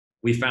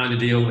we found a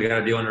deal. We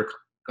got a deal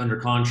under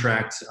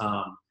contract.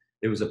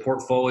 It was a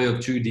portfolio of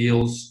 2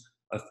 deals,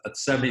 a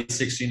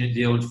 76-unit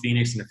deal in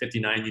Phoenix and a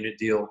 59-unit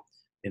deal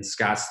in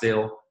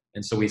Scottsdale.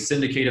 And so we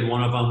syndicated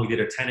one of them. We did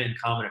a tenant in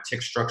common, a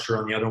TIC structure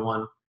on the other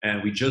one.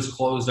 And we just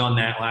closed on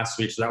that last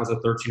week. So that was a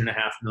 $13.5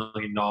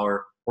 million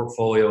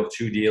portfolio of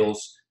 2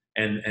 deals.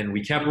 And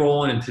we kept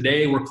rolling. And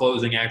today we're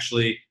closing,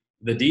 actually,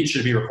 the deed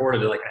should be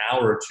recorded in like an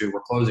hour or two.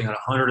 We're closing on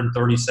a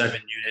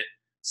 137-unit,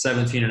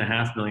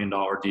 $17.5 million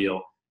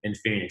deal in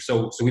Phoenix.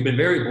 So we've been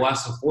very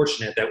blessed and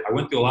fortunate that I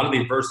went through a lot of the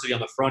adversity on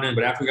the front end,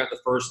 but after we got the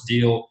first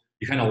deal,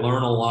 you kind of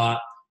learn a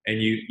lot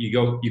and you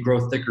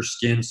grow thicker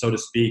skin, so to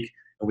speak.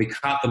 And we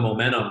caught the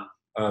momentum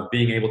of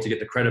being able to get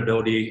the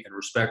credibility and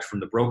respect from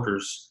the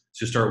brokers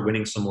to start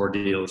winning some more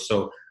deals.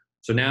 So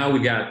now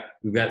we've got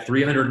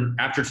 300.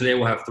 After today,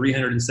 we'll have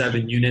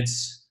 307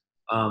 units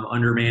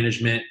under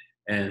management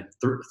and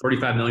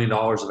 $35 million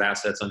of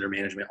assets under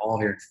management, all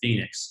here in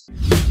Phoenix.